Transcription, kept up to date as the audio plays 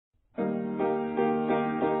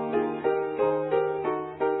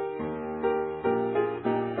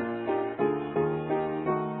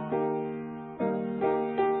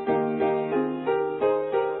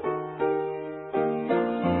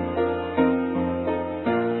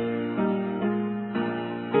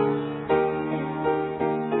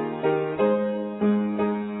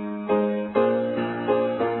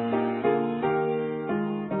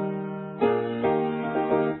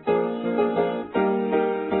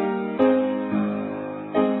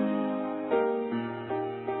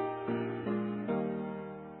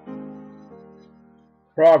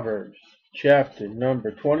Proverbs chapter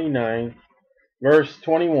number 29, verse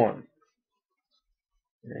 21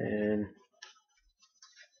 and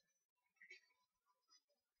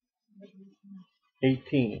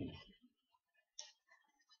 18.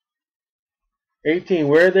 18,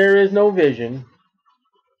 where there is no vision,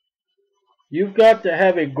 you've got to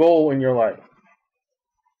have a goal in your life.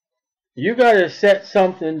 You got to set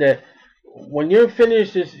something that when you're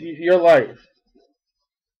finished your life,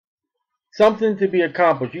 something to be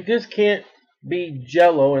accomplished. You just can't be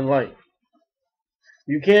jello in life.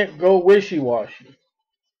 You can't go wishy-washy.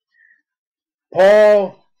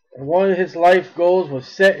 Paul, one of his life goals was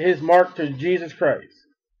set his mark to Jesus Christ.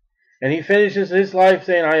 And he finishes his life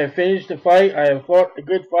saying, I have finished the fight, I have fought the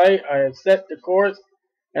good fight, I have set the course,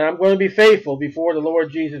 and I'm going to be faithful before the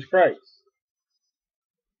Lord Jesus Christ.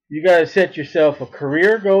 You got to set yourself a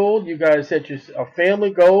career goal. You got to set yourself a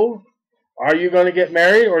family goal. Are you going to get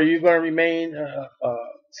married or are you going to remain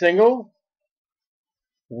single?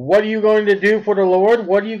 What are you going to do for the Lord?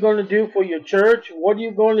 What are you going to do for your church? What are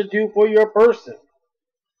you going to do for your person?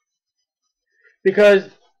 Because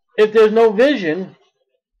if there's no vision,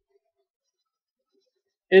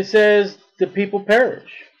 it says the people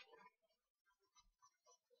perish.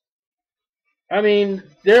 I mean,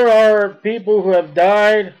 there are people who have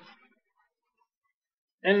died,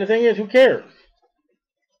 and the thing is, who cares?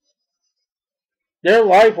 Their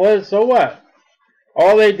life was, so what?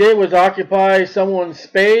 All they did was occupy someone's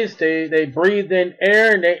space. They breathed in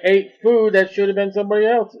air and they ate food that should have been somebody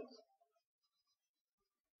else's.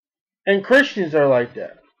 And Christians are like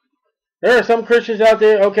that. There are some Christians out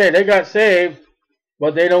there, okay, they got saved,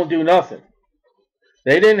 but they don't do nothing.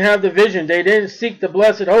 They didn't have the vision. They didn't seek the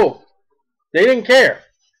blessed hope. They didn't care.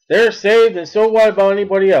 They're saved, and so what about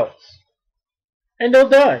anybody else? And they'll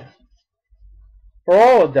die. For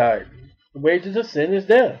all have died. The wages of sin is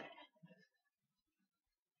death.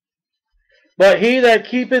 But he that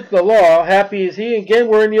keepeth the law, happy is he. Again,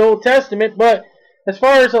 we're in the Old Testament, but as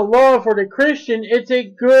far as a law for the Christian, it's a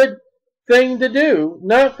good thing to do.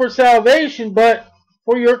 Not for salvation, but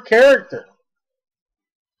for your character.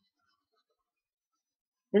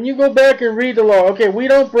 When you go back and read the law, okay, we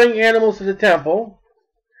don't bring animals to the temple.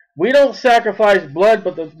 We don't sacrifice blood,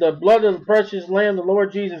 but the blood of the precious Lamb, the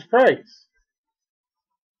Lord Jesus Christ.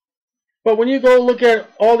 But when you go look at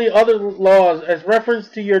all the other laws as reference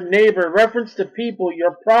to your neighbor, reference to people,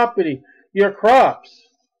 your property, your crops.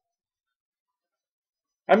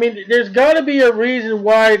 I mean, there's got to be a reason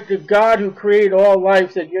why the God who created all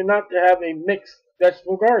life said you're not to have a mixed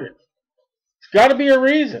vegetable garden. There's got to be a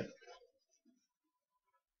reason.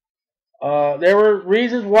 There were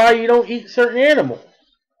reasons why you don't eat certain animals.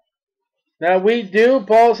 Now we do.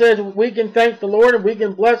 Paul says we can thank the Lord and we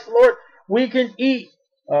can bless the Lord. We can eat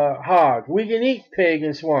hog. We can eat pig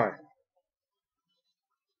and swine.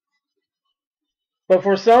 But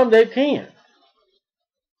for some, they can't.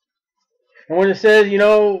 And when it says, you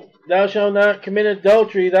know, thou shalt not commit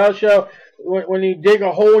adultery, thou shalt, when you dig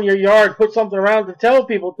a hole in your yard, put something around to tell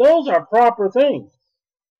people, those are proper things.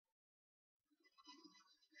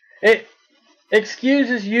 It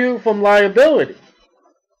excuses you from liability.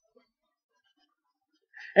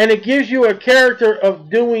 And it gives you a character of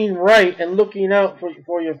doing right and looking out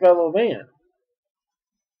for your fellow man.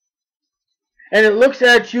 And it looks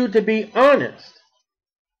at you to be honest.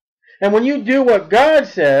 And when you do what God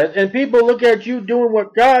says, and people look at you doing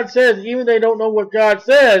what God says, even if they don't know what God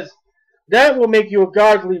says, that will make you a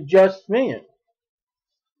godly, just man.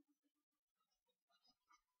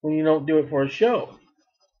 When you don't do it for a show.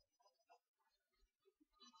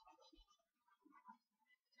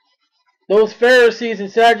 Those Pharisees and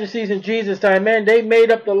Sadducees in Jesus' time, man, they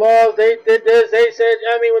made up the laws. They did this. They said,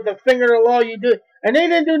 I mean, with the finger of the law, you do it. And they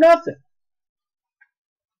didn't do nothing.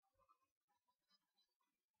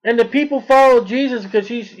 And the people followed Jesus because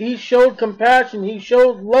he showed compassion. He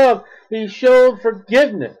showed love. He showed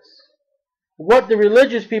forgiveness. What the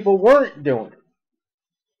religious people weren't doing.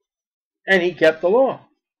 And he kept the law.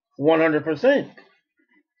 100%.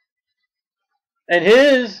 And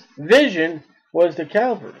his vision was the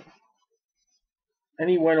Calvary. And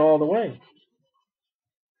he went all the way.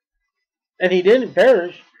 And he didn't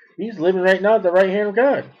perish. He's living right now at the right hand of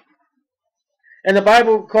God. And the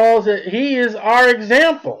Bible calls it, he is our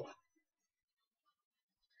example.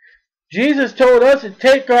 Jesus told us to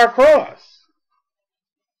take our cross.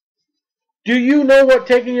 Do you know what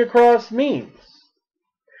taking your cross means?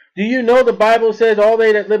 Do you know the Bible says all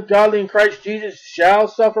they that live godly in Christ Jesus shall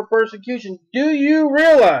suffer persecution? Do you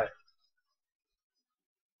realize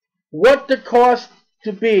what the cost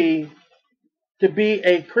to be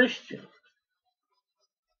a Christian?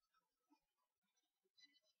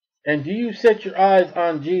 And do you set your eyes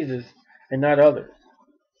on Jesus and not others?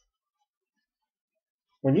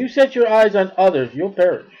 When you set your eyes on others, you'll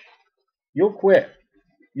perish. You'll quit.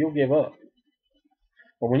 You'll give up.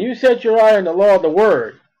 But when you set your eye on the law of the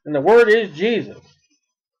Word, and the Word is Jesus,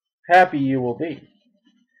 happy you will be.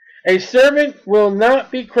 A servant will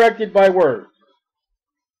not be corrected by words.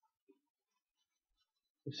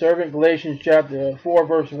 The servant, Galatians chapter 4,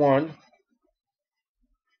 verse 1.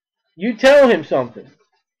 You tell him something.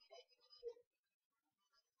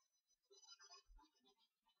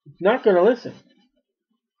 He's not going to listen.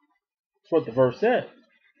 That's what the verse says.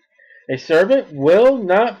 A servant will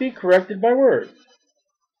not be corrected by words.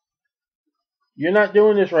 You're not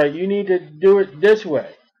doing this right. You need to do it this way.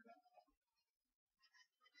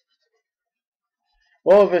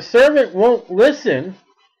 Well, if a servant won't listen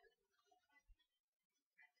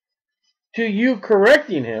to you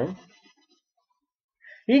correcting him,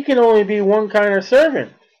 he can only be one kind of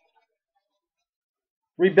servant.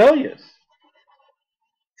 Rebellious.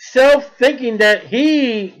 Self-thinking that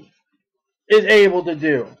he is able to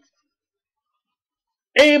do.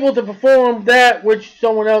 Able to perform that which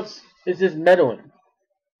someone else is just meddling.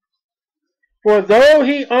 For though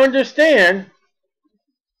he understand,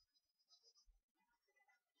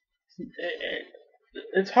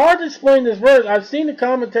 it's hard to explain this verse. I've seen the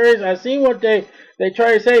commentaries. I've seen what they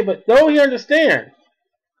try to say. But though he understands,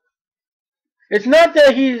 it's not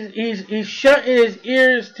that he's shutting his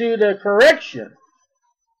ears to the correction.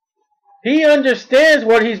 He understands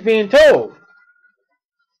what he's being told.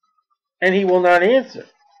 And he will not answer.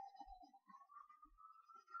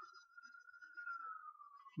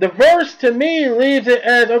 The verse to me leaves it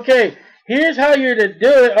as, okay, here's how you're to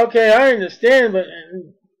do it. Okay, I understand, but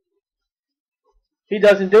he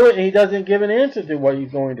doesn't do it, and he doesn't give an answer to what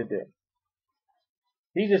he's going to do.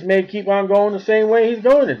 He just may keep on going the same way he's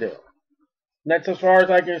going to do. And that's as far as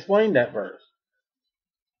I can explain that verse.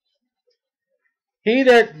 He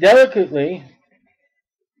that delicately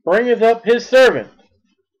bringeth up his servant.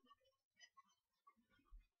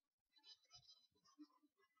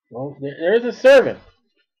 Well, there's a servant.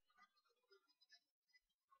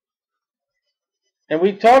 And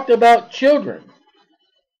we talked about children.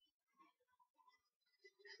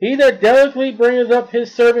 He that delicately bringeth up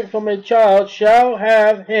his servant from a child shall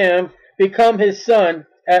have him become his son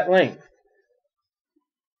at length.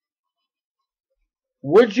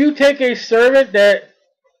 Would you take a servant that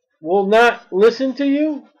will not listen to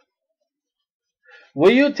you?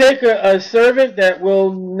 Will you take a servant that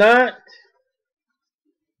will not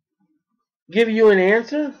give you an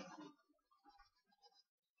answer?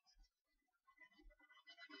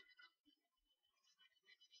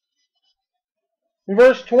 In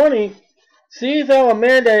verse 20, see thou a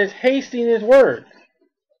man that is hasting his words.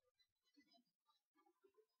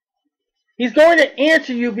 He's going to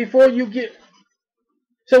answer you before you get...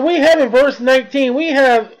 So we have in verse 19, we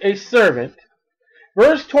have a servant.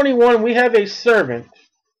 Verse 21, we have a servant.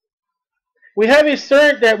 We have a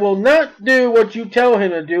servant that will not do what you tell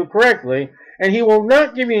him to do correctly, and he will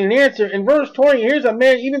not give you an answer. In verse 20, here's a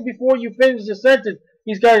man, even before you finish the sentence,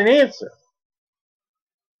 he's got an answer.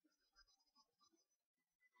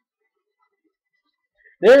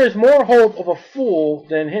 There is more hope of a fool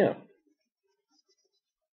than him.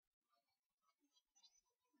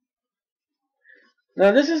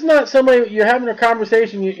 Now, this is not somebody you're having a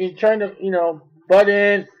conversation, you're trying to, butt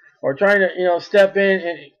in, or trying to, step in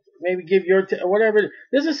and maybe give your, whatever.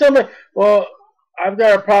 This is somebody, well, I've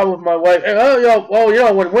got a problem with my wife. And,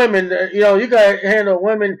 when women, you got to handle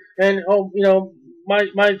women, and,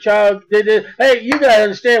 my child did this. Hey, you got to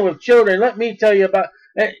understand with children, let me tell you about,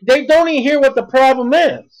 they don't even hear what the problem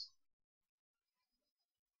is.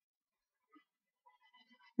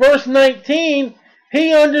 Verse 19,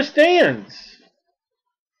 he understands.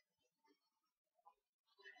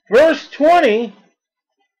 Verse 20,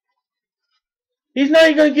 he's not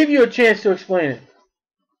even going to give you a chance to explain it.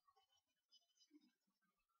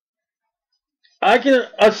 I can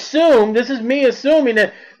assume, this is me assuming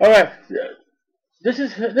that, alright, this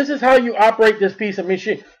is how you operate this piece of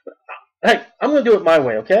machine. Hey, I'm going to do it my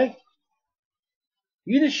way, okay?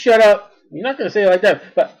 You just shut up. You're not going to say it like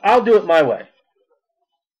that, but I'll do it my way.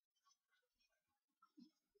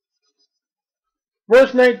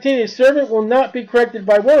 Verse 19, his servant will not be corrected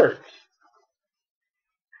by words.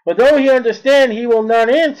 But though he understand, he will not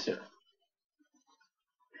answer.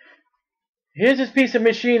 Here's this piece of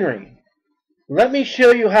machinery. Let me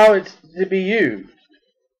show you how it's to be used.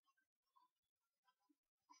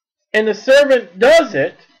 And the servant does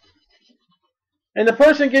it, and the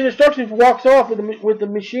person getting instructions walks off with the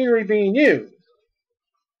machinery being used.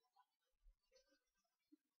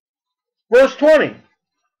 Verse 20.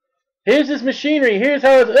 Here's this machinery. Here's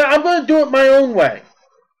how I'm going to do it my own way.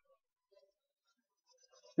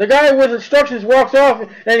 The guy with instructions walks off,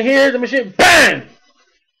 and here's the machine. Bang!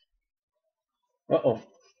 Uh-oh.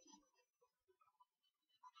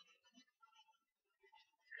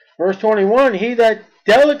 Verse 21, he that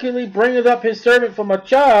delicately bringeth up his servant from a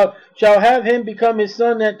child shall have him become his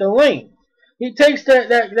son at the length. He takes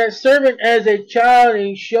that servant as a child, and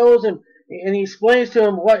he shows him, and he explains to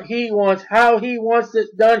him what he wants, how he wants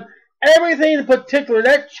it done. Everything in particular,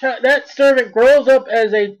 that servant grows up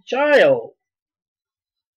as a child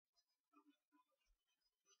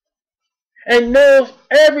and knows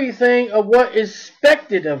everything of what is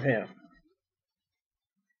expected of him.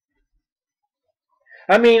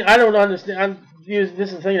 I mean, I don't understand. This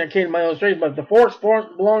is the thing that came to my illustration, but if the forks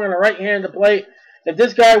belong on the right hand of the plate, if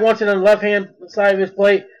this guy wants it on the left hand side of his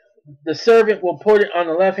plate, the servant will put it on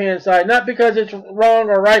the left hand side, not because it's wrong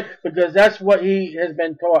or right, because that's what he has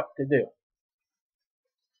been taught to do.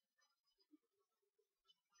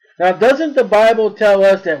 Now, doesn't the Bible tell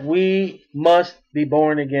us that we must be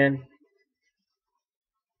born again?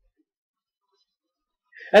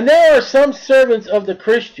 And there are some servants of the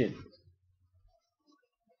Christians.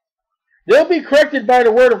 They'll be corrected by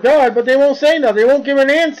the Word of God, but they won't say nothing. They won't give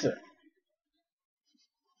an answer.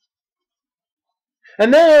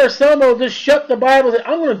 And then there are some who will just shut the Bible and say,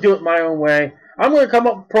 I'm going to do it my own way. I'm going to come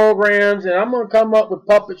up with programs, and I'm going to come up with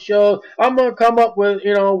puppet shows. I'm going to come up with,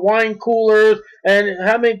 wine coolers, and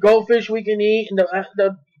how many goldfish we can eat, and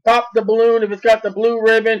the pop the balloon if it's got the blue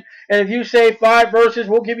ribbon. And if you say 5 verses,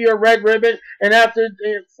 we'll give you a red ribbon. And after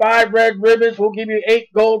 5 red ribbons, we'll give you 8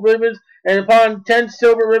 gold ribbons. And upon 10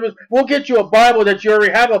 silver ribbons, we'll get you a Bible that you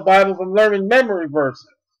already have a Bible from learning memory verses.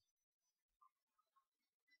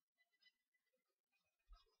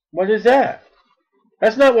 What is that?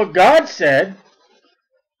 That's not what God said.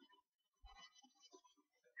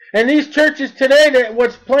 And these churches today, that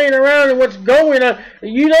what's playing around and what's going on,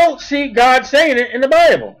 you don't see God saying it in the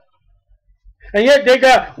Bible. And yet they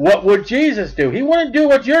got, what would Jesus do? He wouldn't do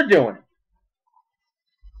what you're doing.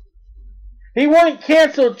 He wouldn't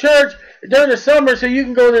cancel church during the summer so you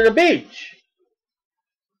can go to the beach.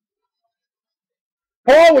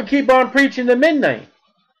 Paul would keep on preaching to midnight.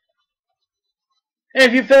 And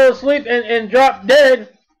if you fell asleep and dropped dead,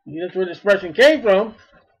 that's where the expression came from,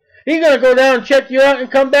 he's going to go down and check you out and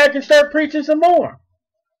come back and start preaching some more.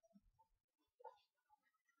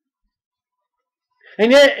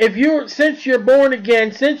 And yet, since you're born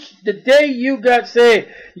again, since the day you got saved,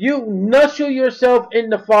 you nuzzle yourself in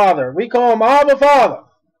the Father. We call him Abba Father.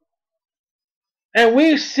 And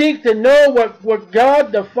we seek to know what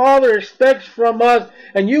God the Father expects from us.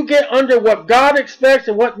 And you get under what God expects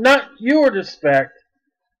and what not you would expect.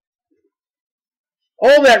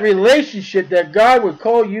 All that relationship that God would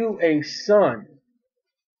call you a son.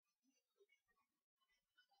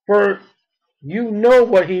 For you know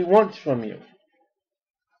what he wants from you.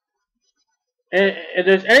 And if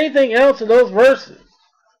there's anything else in those verses,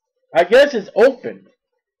 I guess it's open.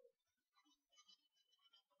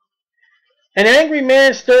 An angry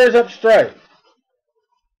man stirs up strife.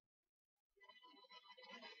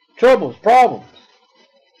 Troubles, problems.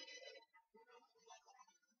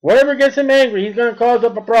 Whatever gets him angry, he's going to cause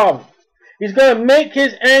up a problem. He's going to make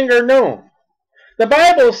his anger known. The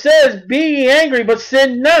Bible says, be ye angry, but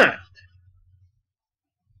sin not.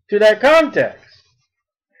 To that context.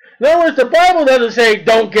 In other words, the Bible doesn't say,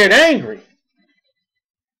 don't get angry.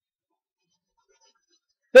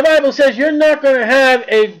 The Bible says you're not going to have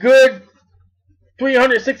a good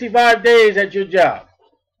 365 days at your job.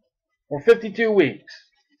 Or 52 weeks.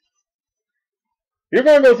 You're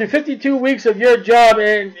going to go through 52 weeks of your job,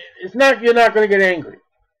 and you're not going to get angry.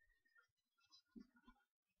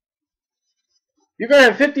 You're going to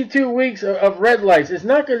have 52 weeks of red lights. It's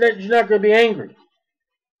not going that you're not going to be angry.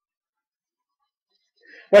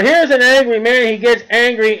 But here's an angry man. He gets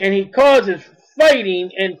angry and he causes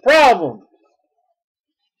fighting and problems.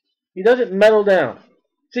 He doesn't mellow down.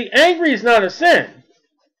 See, angry is not a sin.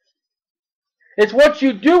 It's what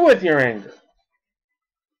you do with your anger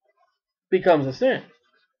becomes a sin.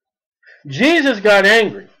 Jesus got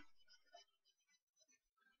angry.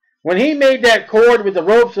 When he made that cord with the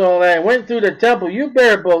ropes and all that and went through the temple, you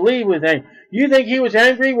better believe with him. You think he was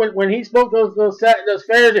angry when he spoke those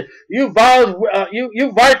Pharisees? You vows,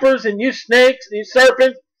 you vipers and you snakes and you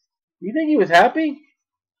serpents. You think he was happy?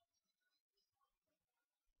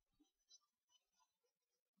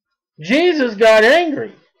 Jesus got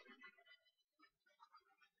angry.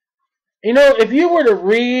 You know, if you were to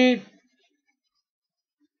read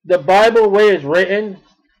the Bible the way it's written,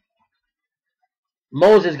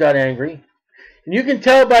 Moses got angry. And you can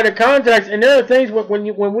tell by the context. And there are things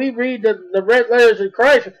when we read the red letters of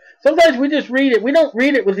Christ, sometimes we just read it. We don't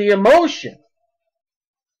read it with the emotion.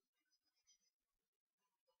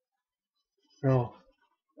 No,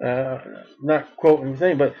 not quoting the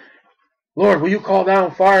thing, but Lord, will you call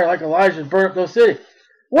down fire like Elijah and burn up those cities?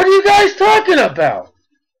 What are you guys talking about?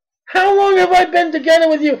 How long have I been together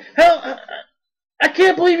with you? I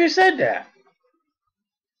can't believe you said that.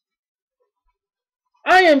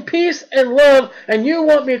 I am peace and love, and you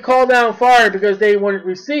want me to call down fire because they wouldn't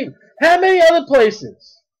receive. How many other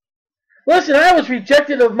places? Listen, I was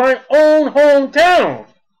rejected of my own hometown.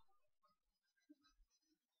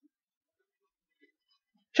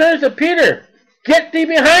 Turns to Peter. Get thee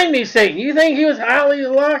behind me, Satan. You think he was highly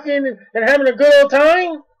locking and having a good old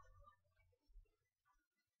time?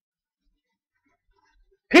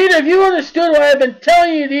 Peter, if you understood what I've been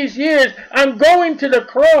telling you these years, I'm going to the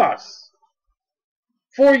cross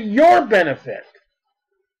for your benefit.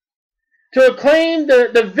 To acclaim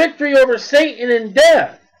the victory over Satan and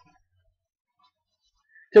death.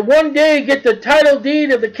 To one day get the title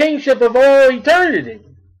deed of the kingship of all eternity.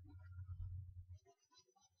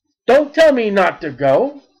 Don't tell me not to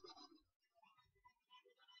go.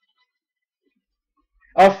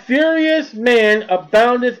 A furious man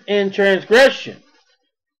aboundeth in transgression.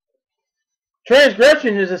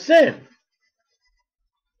 Transgression is a sin.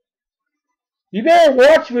 You better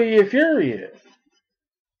watch where you're furious.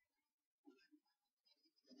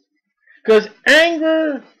 Because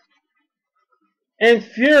anger and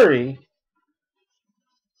fury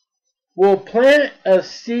will plant a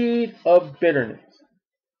seed of bitterness.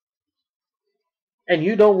 And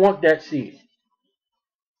you don't want that seed.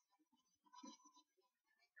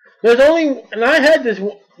 There's only, and I had this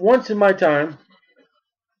once in my time,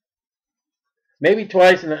 maybe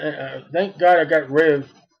twice, and thank God I got rid of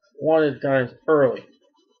one of the times early.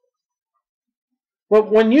 But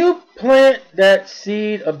when you plant that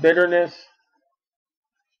seed of bitterness,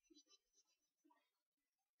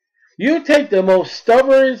 you take the most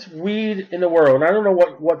stubbornest weed in the world, and I don't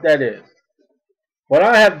know what that is. But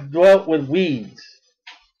I have dwelt with weeds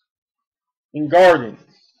in gardens,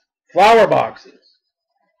 flower boxes.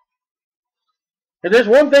 If there's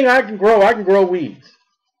one thing I can grow weeds.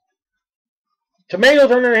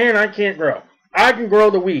 Tomatoes, on the other hand, I can't grow. I can grow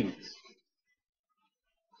the weeds.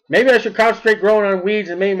 Maybe I should concentrate growing on weeds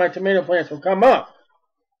and maybe my tomato plants will come up.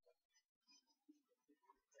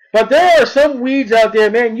 But there are some weeds out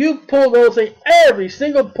there, man, you pull those things, every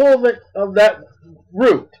single pull of that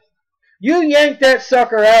root. You yank that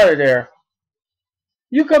sucker out of there.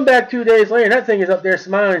 You come back 2 days later and that thing is up there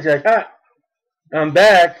smiling. It's like, ah, I'm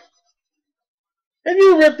back. And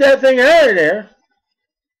you rip that thing out of there.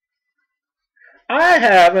 I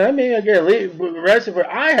have, and I mean, I get a recipe.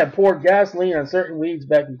 I have poured gasoline on certain weeds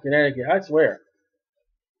back in Connecticut. I swear.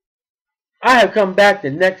 I have come back the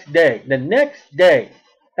next day. The next day.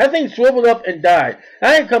 That thing swiveled up and died.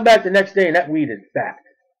 I didn't come back the next day and that weed is back.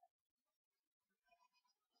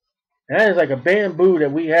 And that is like a bamboo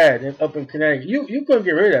that we had up in Connecticut. You couldn't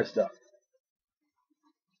get rid of that stuff.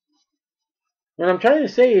 What I'm trying to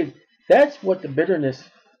say is that's what the bitterness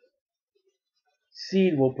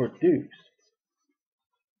seed will produce.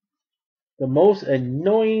 The most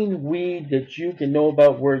annoying weed that you can know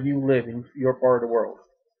about where you live in your part of the world.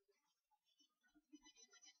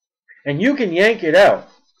 And you can yank it out.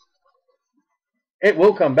 It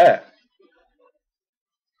will come back.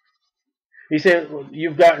 He said,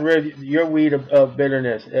 you've gotten rid of your weed of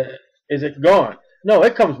bitterness. Is it gone? No,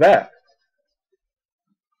 it comes back.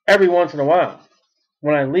 Every once in a while.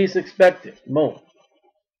 When I least expect it. Boom.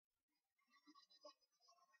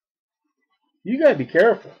 You got to be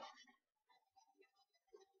careful.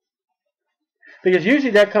 Because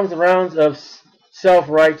usually that comes around of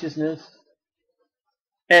self-righteousness,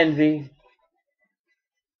 envy.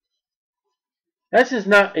 That is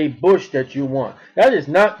not a bush that you want. That is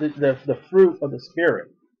not the fruit of the Spirit.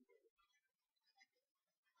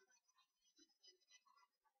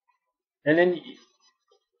 And then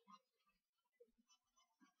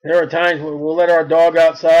there are times where we'll let our dog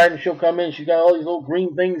outside and she'll come in and she's got all these little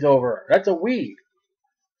green things over her. That's a weed.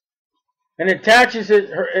 And it attaches it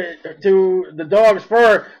to the dog's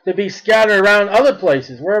fur to be scattered around other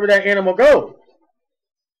places, wherever that animal goes.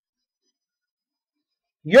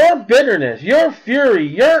 Your bitterness, your fury,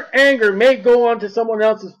 your anger may go onto someone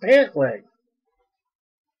else's pant leg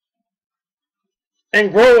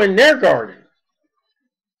and grow in their garden.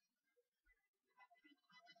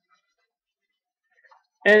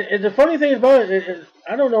 And the funny thing about it is,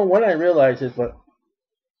 I don't know when I realized this, but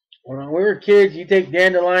when we were kids, you take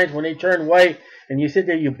dandelions when they turn white, and you sit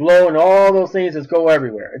there, you blow, and all those things just go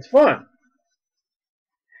everywhere. It's fun.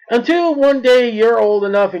 Until one day you're old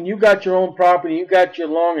enough and you got your own property, you got your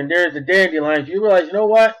lawn, and there's the dandelions, you realize, you know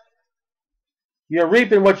what? You're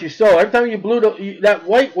reaping what you sow. Every time you blew that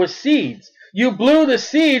white was seeds. You blew the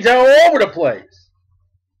seeds all over the place.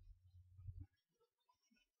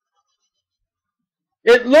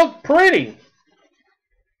 It looked pretty.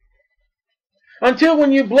 Until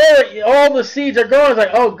when you blow it, all the seeds are gone. It's like,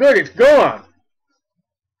 oh good, it's gone.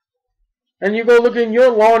 And you go look in your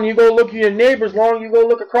lawn, you go look at your neighbor's lawn, you go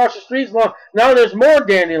look across the street's lawn. Now there's more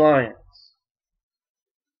dandelions.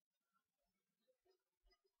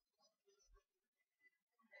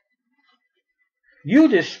 You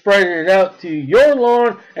just spread it out to your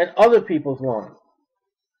lawn and other people's lawn.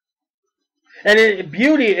 And in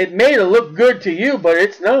beauty, it made it look good to you, but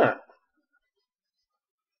it's not.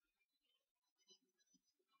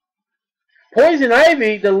 Poison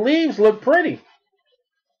ivy, the leaves look pretty.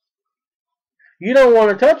 You don't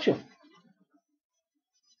want to touch them.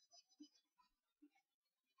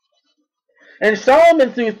 And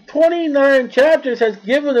Solomon, through 29 chapters, has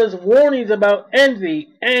given us warnings about envy,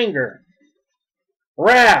 anger,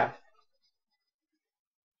 wrath.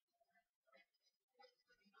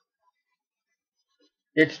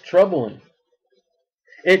 It's troubling.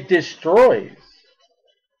 It destroys.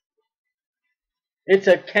 It's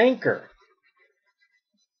a canker.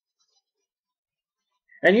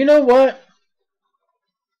 And you know what?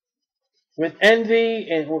 With envy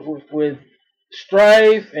and with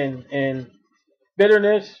strife and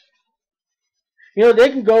bitterness, you know, they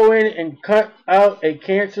can go in and cut out a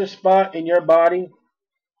cancer spot in your body,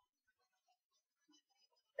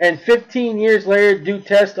 and 15 years later do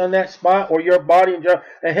tests on that spot or your body, and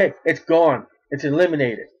hey, it's gone. It's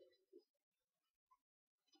eliminated.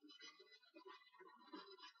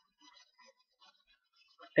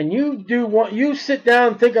 And you sit down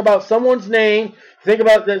and think about someone's name, think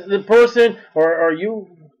about the person, or you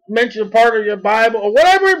mention a part of your Bible, or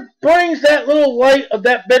whatever brings that little light of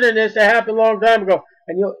that bitterness that happened a long time ago,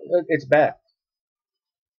 and it's bad.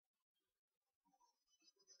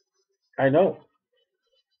 I know.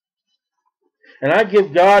 And I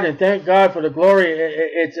give God and thank God for the glory.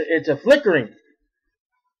 It's a flickering.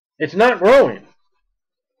 It's not growing.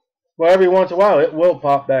 Well, every once in a while it will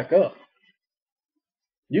pop back up.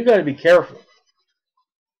 You got to be careful.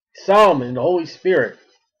 Solomon, the Holy Spirit,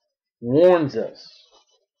 warns us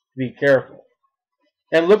to be careful.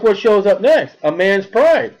 And look what shows up next. A man's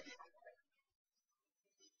pride.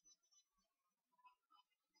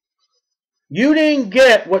 You didn't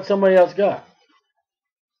get what somebody else got.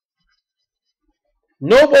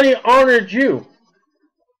 Nobody honored you.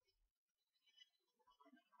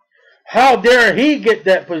 How dare he get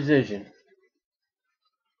that position?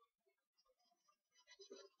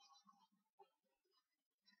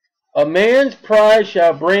 A man's pride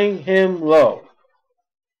shall bring him low.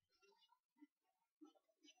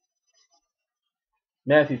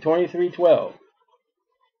 Matthew 23:12.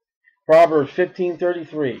 Proverbs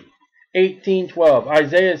 15:33. 18:12.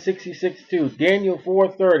 Isaiah 66:2. Daniel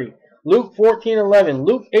 4:30. Luke 14:11.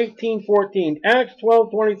 Luke 18:14. Acts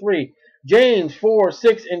 12:23. James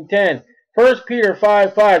 4:6 and 10. 1 Peter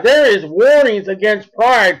 5:5. There is warnings against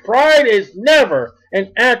pride. Pride is never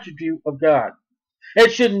an attribute of God.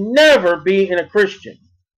 It should never be in a Christian.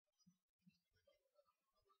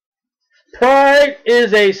 Pride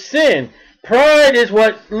is a sin. Pride is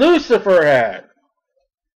what Lucifer had.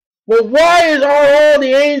 Well, why is all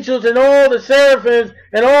the angels and all the seraphims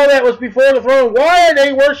and all that was before the throne, why are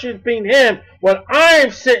they worshiping him when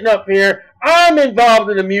I'm sitting up here, I'm involved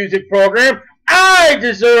in the music program, I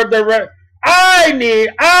deserve the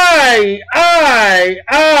I.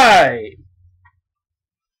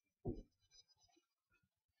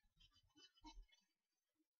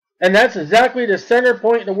 And that's exactly the center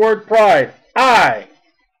point in the word pride. I.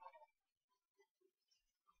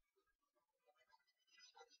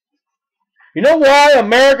 You know why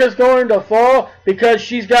America's going to fall? Because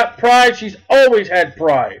she's got pride. She's always had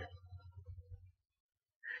pride.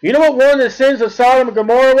 You know what one of the sins of Sodom and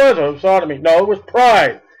Gomorrah was? Or sodomy? No, it was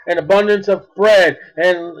pride and abundance of bread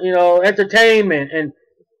and, entertainment. And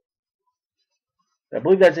I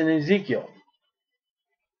believe that's in Ezekiel.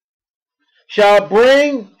 Shall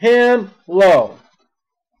bring him low.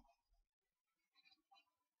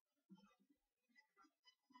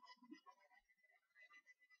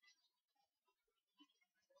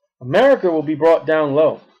 America will be brought down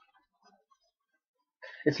low.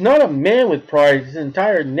 It's not a man with pride, it's an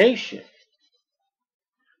entire nation.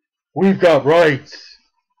 We've got rights.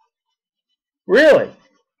 Really?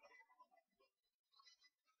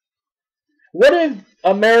 What if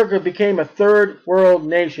America became a third world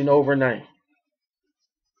nation overnight?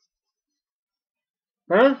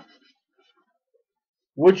 Huh?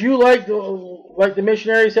 Would you like the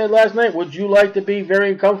missionary said last night, would you like to be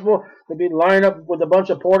very uncomfortable, to be lined up with a bunch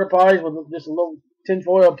of porta potties with just a little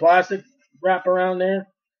tinfoil plastic wrap around there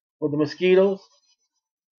with the mosquitoes?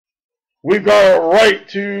 We've got a right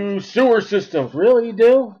to sewer systems. Really, you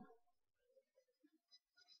do?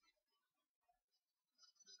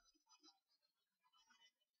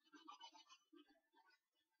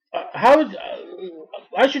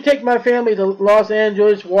 I should take my family to Los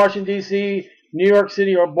Angeles, Washington, D.C., New York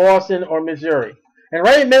City, or Boston, or Missouri. And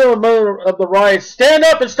right in the middle of the riot, stand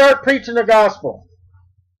up and start preaching the gospel.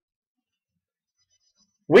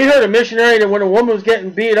 We heard a missionary that when a woman was getting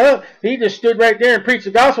beat up, he just stood right there and preached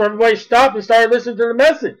the gospel. Everybody stopped and started listening to the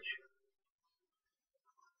message.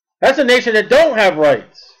 That's a nation that don't have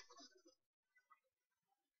rights.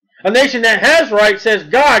 A nation that has rights says,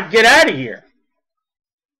 God, get out of here.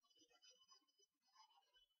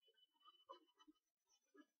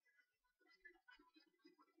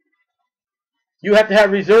 You have to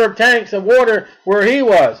have reserve tanks of water where he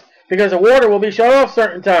was, because the water will be shut off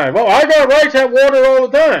certain times. Well, I got rights to have water all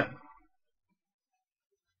the time.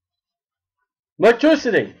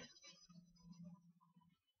 Electricity.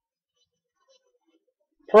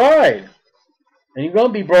 Pride. And you're going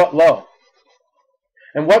to be brought low.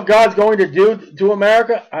 And what God's going to do to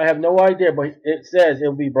America, I have no idea, but it says it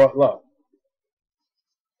will be brought low.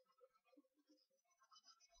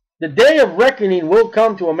 The day of reckoning will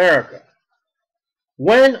come to America.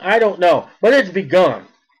 When? I don't know. But it's begun.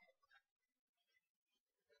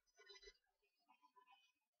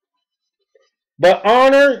 But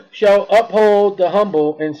honor shall uphold the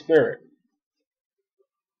humble in spirit.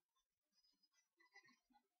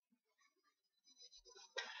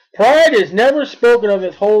 Pride is never spoken of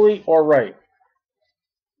as holy or right.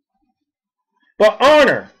 But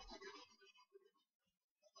honor,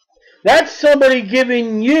 that's somebody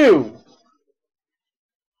giving you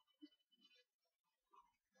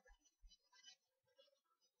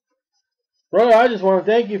brother, I just want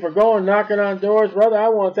to thank you for going knocking on doors. Brother, I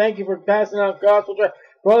want to thank you for passing out gospel.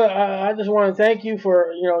 Brother, I just want to thank you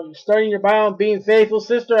for, studying your Bible and being faithful.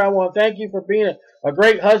 Sister, I want to thank you for being a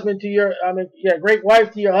great husband to your, great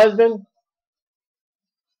wife to your husband.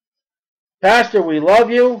 Pastor, we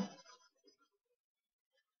love you.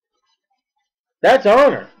 That's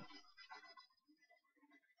honor.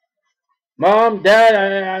 Mom, Dad,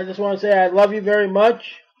 I just want to say I love you very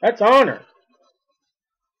much. That's honor.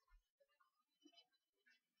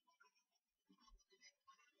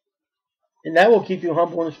 And that will keep you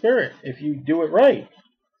humble in the spirit if you do it right.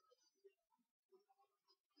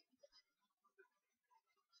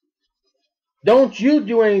 Don't you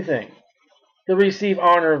do anything to receive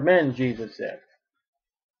honor of men, Jesus said.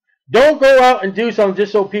 Don't go out and do something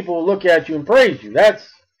just so people will look at you and praise you. That's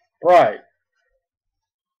pride.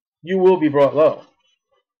 You will be brought low.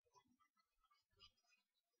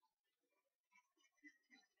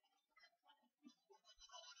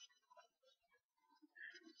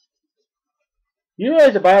 You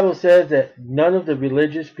realize the Bible says that none of the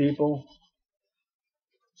religious people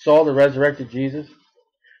saw the resurrected Jesus?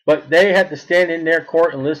 But they had to stand in their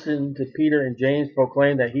court and listen to Peter and James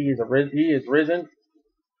proclaim that he is risen.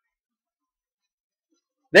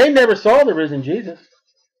 They never saw the risen Jesus.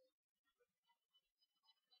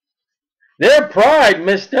 Their pride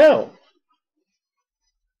missed out.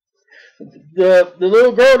 The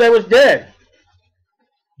little girl that was dead,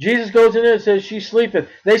 Jesus goes in there and says, she sleepeth.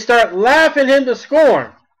 They start laughing him to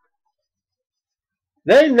scorn.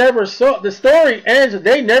 They never saw, the story ends that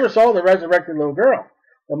they never saw the resurrected little girl.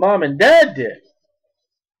 The mom and dad did.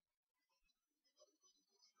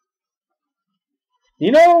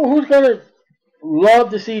 You know who's going to love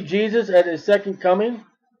to see Jesus at his second coming?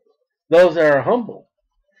 Those that are humble.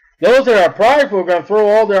 Those that are prideful are going to throw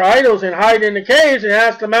all their idols and hide in the caves and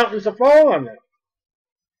ask the mountains to fall on them.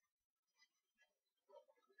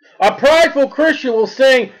 A prideful Christian will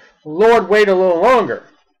sing, Lord, wait a little longer.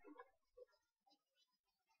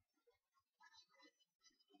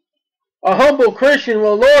 A humble Christian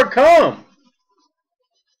will, Lord, come.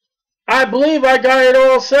 I believe I got it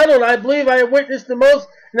all settled. I believe I have witnessed the most,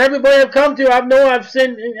 and everybody I've come to, I know I've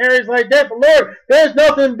sinned in areas like that, but Lord, there's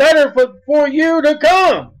nothing better for you to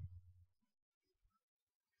come.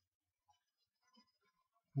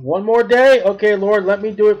 One more day? Okay, Lord, let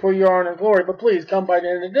me do it for your honor and glory, but please come by the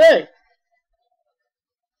end of the day.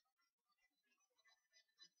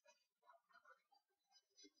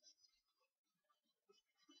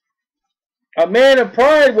 A man of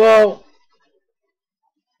pride will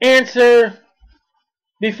answer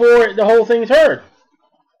before the whole thing's heard.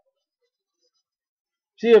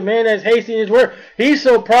 See, a man that's hasty in his word, he's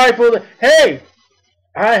so prideful that, hey,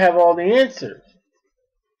 I have all the answers.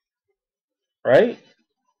 Right?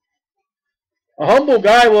 A humble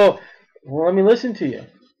guy will, well, let me listen to you.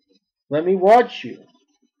 Let me watch you.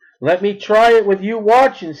 Let me try it with you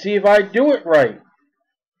watching, see if I do it right.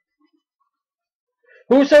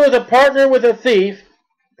 Whoso is a partner with a thief,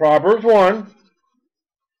 Proverbs 1,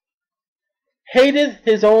 hateth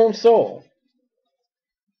his own soul.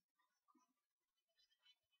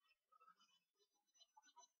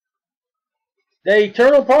 The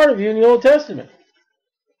eternal part of you in the Old Testament.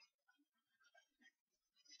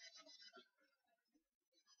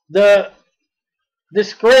 The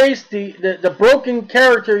disgrace, the broken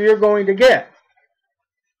character you're going to get.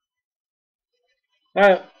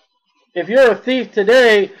 Now, if you're a thief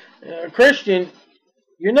today, Christian,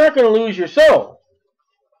 you're not going to lose your soul.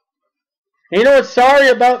 You know what's sorry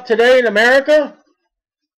about today in America?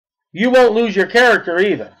 You won't lose your character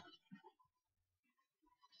either.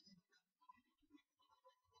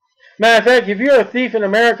 Matter of fact, if you're a thief in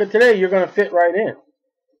America today, you're going to fit right in.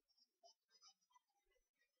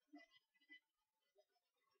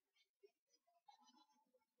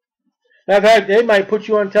 Matter of fact, they might put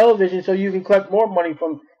you on television so you can collect more money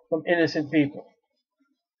from innocent people.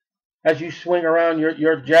 As you swing around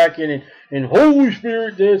your jacket and Holy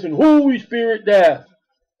Spirit this and Holy Spirit that.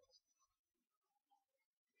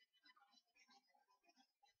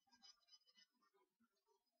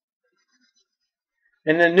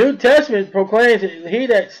 And the New Testament proclaims that he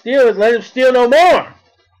that stealeth, let him steal no more.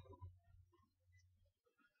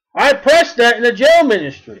 I pressed that in the jail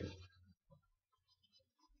ministry.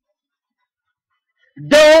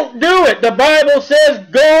 Don't do it. The Bible says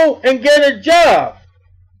go and get a job.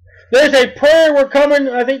 There's a prayer we're coming,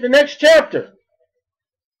 I think, the next chapter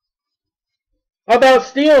about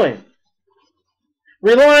stealing.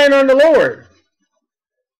 Relying on the Lord.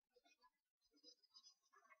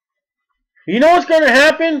 You know what's going to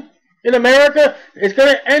happen in America? It's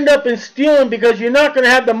going to end up in stealing because you're not going to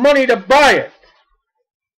have the money to buy it.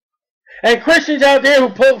 And Christians out there who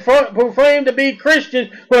proclaim to be Christians,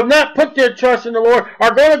 who have not put their trust in the Lord,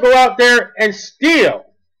 are going to go out there and steal.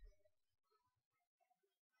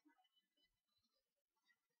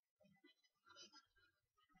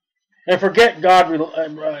 And forget God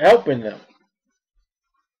helping them.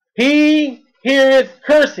 He heareth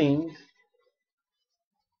cursings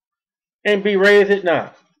and bewrayeth it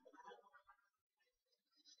not.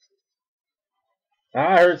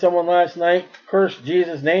 I heard someone last night curse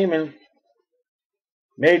Jesus' name and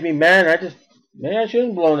made me mad. I shouldn't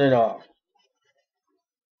have blown it off.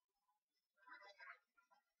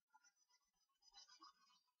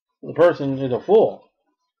 The person is a fool.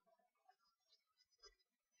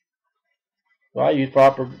 So I use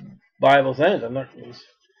proper Bible sense. I'm not going to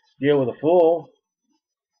deal with a fool.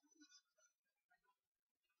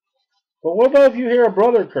 But what about if you hear a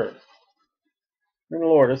brother curse in the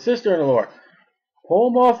Lord, a sister in the Lord?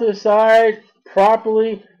 Pull them off to the side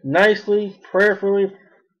properly, nicely, prayerfully.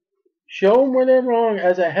 Show them where they're wrong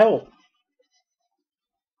as a help.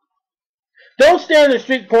 Don't stand in the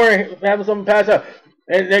street corner having someone pass out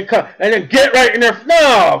and they come and then get right in there.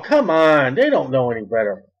 No, come on. They don't know any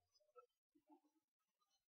better.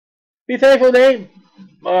 Be thankful they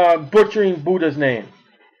ain't butchering Buddha's name.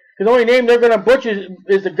 Because the only name they're going to butcher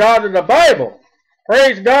is the God of the Bible.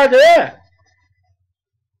 Praise God to that.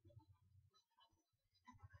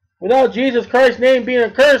 Without Jesus Christ's name being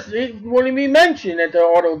accursed, it wouldn't be mentioned at the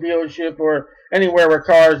auto dealership or anywhere where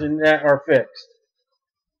cars and that are fixed.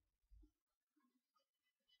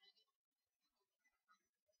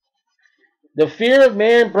 The fear of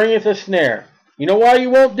man bringeth a snare. You know why you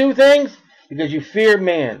won't do things? Because you fear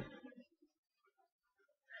man.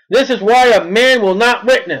 This is why a man will not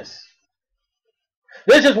witness.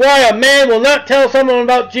 This is why a man will not tell someone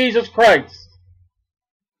about Jesus Christ.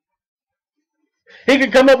 He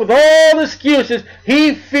can come up with all the excuses.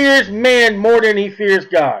 He fears man more than he fears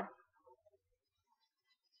God.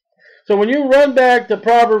 So when you run back to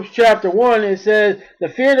Proverbs chapter 1, it says, the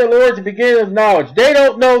fear of the Lord is the beginning of knowledge. They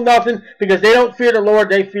don't know nothing because they don't fear the Lord,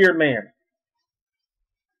 they fear man.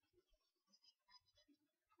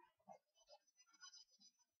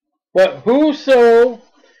 But whoso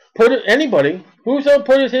putteth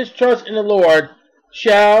his trust in the Lord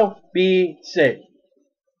shall be saved.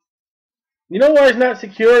 You know why it's not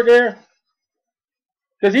secure there?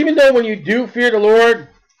 Because even though when you do fear the Lord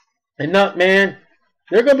and not man,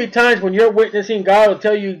 there are going to be times when you're witnessing, God will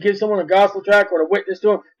tell you, give someone a gospel tract or to witness to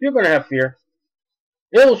them, you're going to have fear.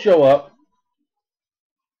 It'll show up.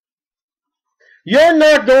 You're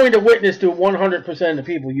not going to witness to 100% of the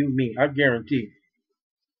people you meet, I guarantee.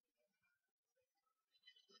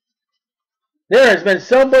 There has been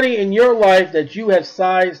somebody in your life that you have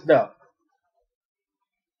sized up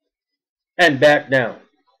and backed down.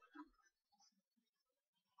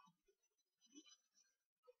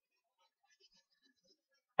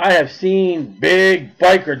 I have seen big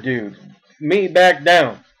biker dudes me back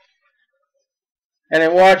down. And I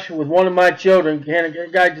watch with one of my children, can a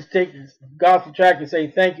guy just take his golf track and say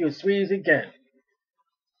thank you as sweet as he can.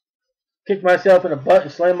 Kick myself in the butt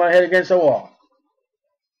and slam my head against a wall.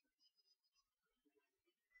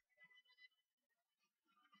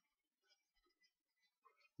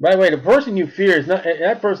 By the way, the person you fear is not,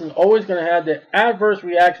 that person is always going to have the adverse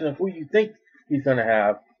reaction of who you think he's going to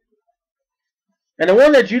have. And the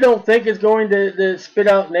one that you don't think is going to spit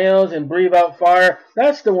out nails and breathe out fire,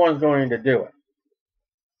 that's the one going to do it.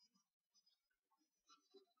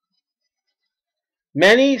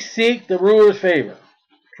 Many seek the ruler's favor.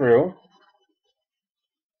 True.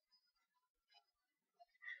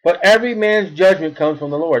 But every man's judgment comes from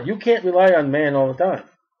the Lord. You can't rely on man all the time.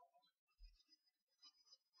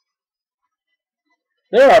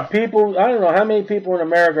 There are people, I don't know how many people in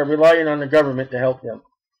America are relying on the government to help them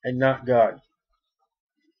and not God.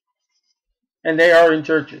 And they are in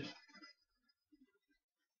churches.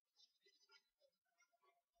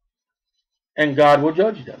 And God will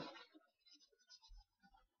judge them.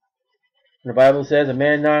 The Bible says a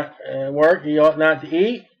man not work, he ought not to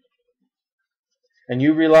eat. And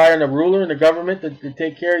you rely on the ruler and the government to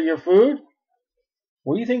take care of your food.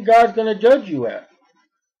 What do you think God's going to judge you at?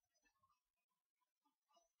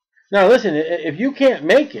 Now listen, if you can't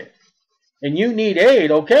make it and you need aid,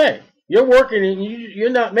 okay. You're working and you're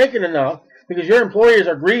not making enough because your employers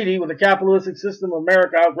are greedy with the capitalistic system of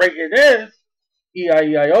America, how great it is.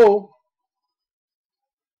 E-I-E-I-O.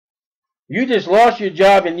 You just lost your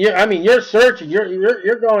job and you're searching,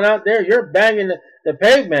 you're going out there, you're banging the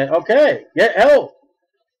pavement. Okay, get help.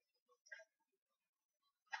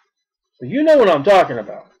 You know what I'm talking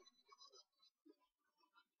about.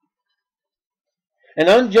 An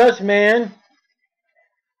unjust man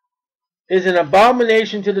is an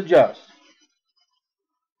abomination to the just.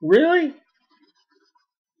 Really?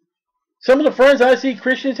 Some of the friends I see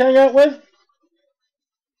Christians hang out with?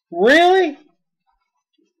 Really?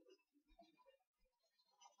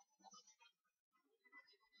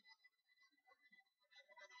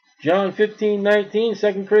 John 15:19,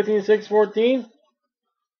 2 Corinthians 6:14.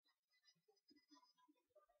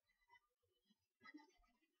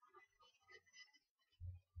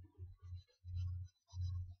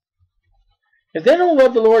 If they don't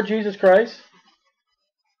love the Lord Jesus Christ,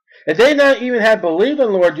 if they not even have believed in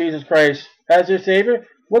the Lord Jesus Christ as their Savior,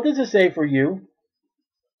 what does it say for you?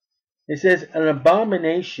 It says an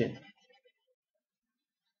abomination.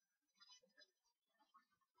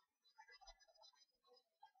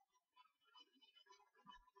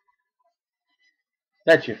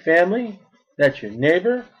 That's your family, that's your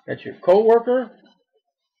neighbor, that's your co-worker.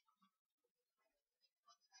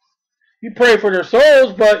 You pray for their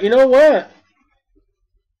souls, but you know what?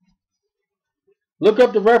 Look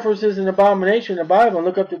up the references in abomination in the Bible and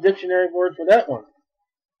look up the dictionary word for that one.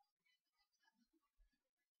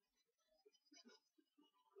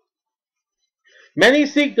 Many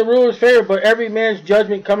seek the ruler's favor, but every man's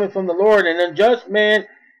judgment cometh from the Lord. An unjust man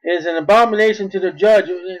is an abomination to the judge.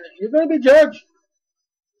 You're going to be judged.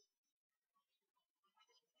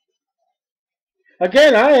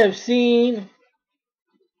 Again, I have seen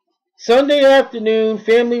Sunday afternoon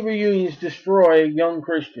family reunions destroy young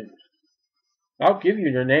Christians. I'll give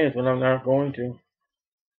you their names, but I'm not going to.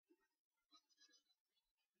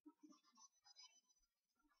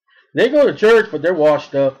 They go to church, but they're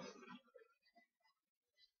washed up.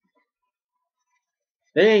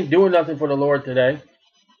 They ain't doing nothing for the Lord today.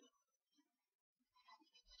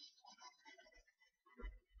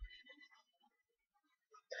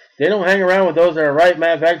 They don't hang around with those that are right.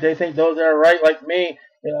 Matter of fact, they think those that are right, like me,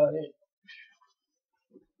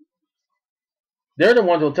 they're the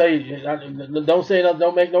ones who'll tell you, don't say nothing,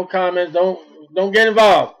 don't make no comments, don't get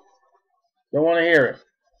involved. Don't want to hear it.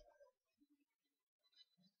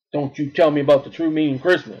 Don't you tell me about the true meaning of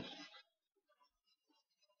Christmas.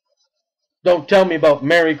 Don't tell me about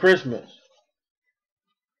Merry Christmas.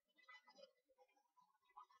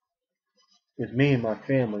 With me and my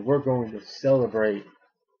family, we're going to celebrate.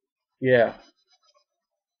 Yeah.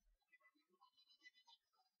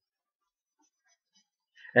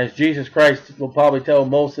 As Jesus Christ will probably tell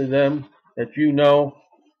most of them that you know,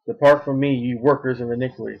 depart from me, you workers of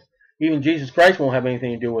iniquity. Even Jesus Christ won't have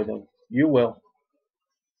anything to do with them. You will.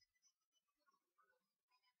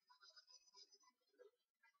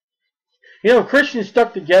 You know, Christians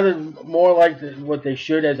stuck together more like what they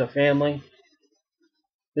should as a family.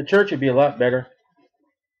 the church would be a lot better.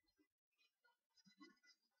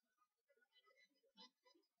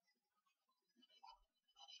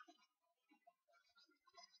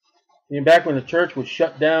 Back when the church would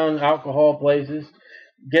shut down alcohol places,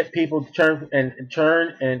 get people to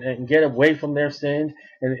turn and get away from their sins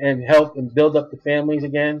and help and build up the families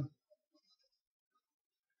again.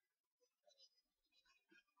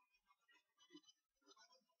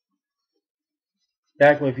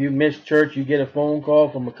 Back when if you missed church, you get a phone call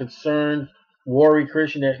from a concerned, worried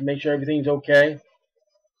Christian that makes sure everything's okay.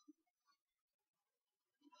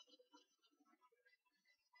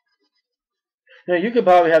 You could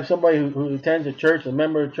probably have somebody who attends a church, a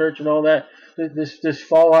member of church and all that, just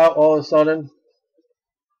fall out all of a sudden.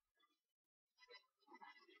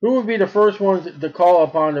 Who would be the first ones to call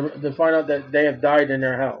upon to find out that they have died in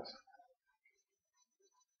their house?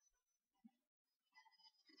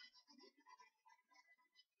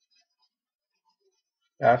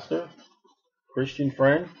 Pastor? Christian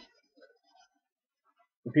friend?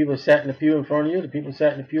 The people sat in the pew in front of you? The people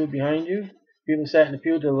sat in the pew behind you? The people sat in the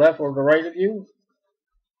pew to the left or the right of you?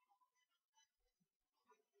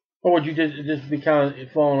 Or would you just be kind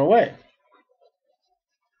of falling away?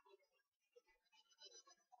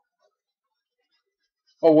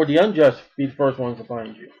 Or would the unjust be the first ones to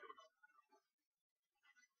find you?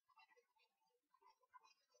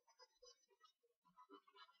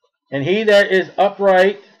 And he that is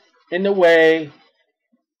upright in the way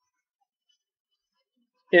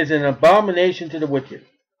is an abomination to the wicked.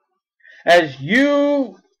 As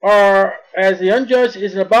the unjust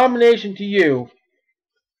is an abomination to you,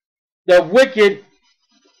 the wicked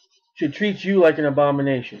should treat you like an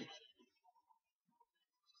abomination.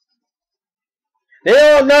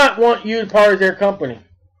 They all not want you part of their company.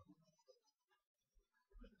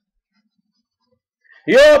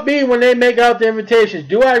 You ought to be when they make out the invitations.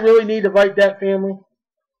 Do I really need to invite that family?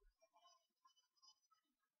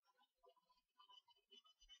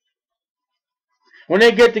 When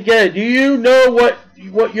they get together, do you know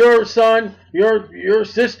what your son, your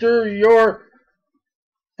sister, your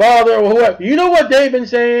father, or whoever, you know what they've been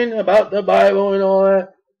saying about the Bible and all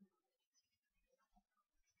that?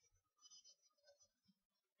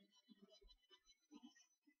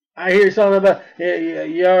 I hear something about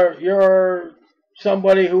you're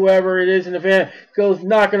somebody, whoever it is in the family, goes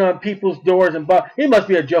knocking on people's doors and he must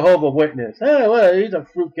be a Jehovah Witness. Well, he's a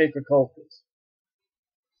fruitcake occultist.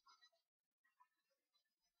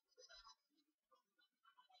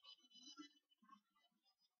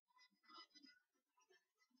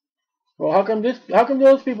 Well, how come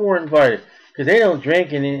those people weren't invited? Because they don't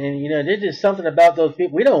drink and there's just something about those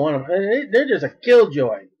people. We don't want them. They're just a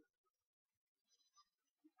killjoy.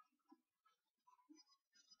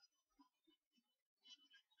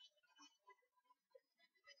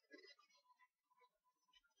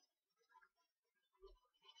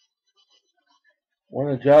 One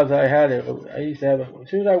of the jobs I had, I used to have, as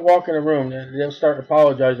soon as I walk in a room, they'll start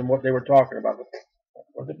apologizing what they were talking about.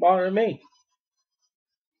 What's it bothering me?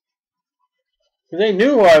 Because they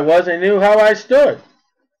knew who I was, they knew how I stood.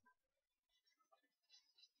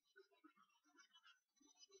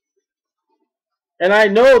 And I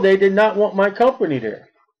know they did not want my company there.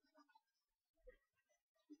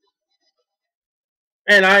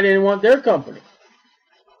 And I didn't want their company.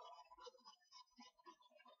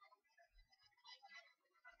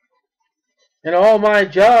 And all my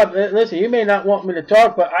job, listen, you may not want me to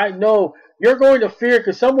talk, but I know you're going to fear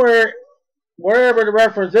because somewhere, wherever the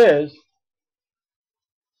reference is,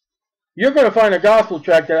 you're going to find a gospel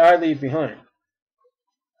tract that I leave behind.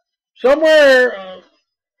 Somewhere,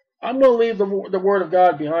 I'm going to leave the Word of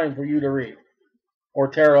God behind for you to read or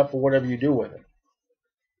tear up or whatever you do with it.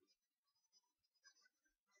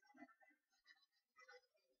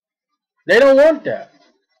 They don't want that.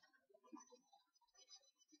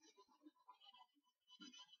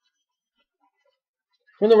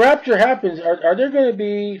 When the rapture happens, are there going to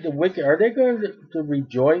be the wicked? Are they going to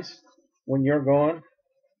rejoice when you're gone?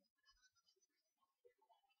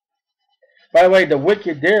 By the way, the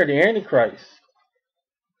wicked there, the Antichrist.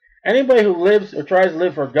 Anybody who lives or tries to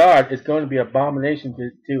live for God is going to be an abomination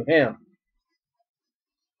to him.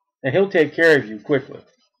 And he'll take care of you quickly.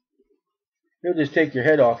 He'll just take your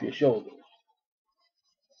head off your shoulders.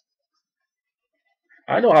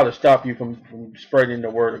 I know how to stop you from spreading the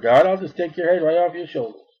word of God. I'll just take your head right off your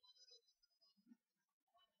shoulders.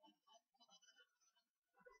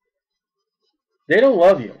 They don't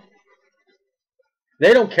love you.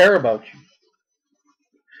 They don't care about you.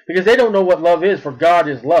 Because they don't know what love is, for God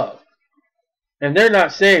is love. And they're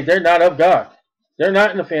not saved. They're not of God. They're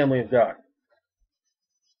not in the family of God.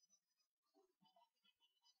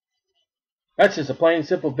 That's just a plain,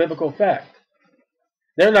 simple biblical fact.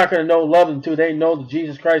 They're not going to know love until they know that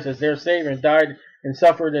Jesus Christ as their Savior and died and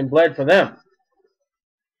suffered and bled for them.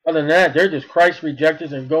 Other than that, they're just Christ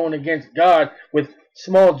rejectors and going against God with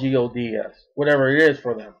small G-O-D-S, whatever it is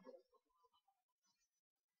for them.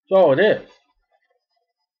 That's all it is.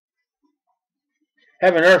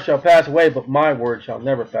 Heaven and earth shall pass away, but my word shall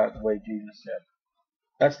never pass away, Jesus said.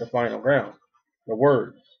 That's the final ground. The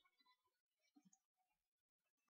words.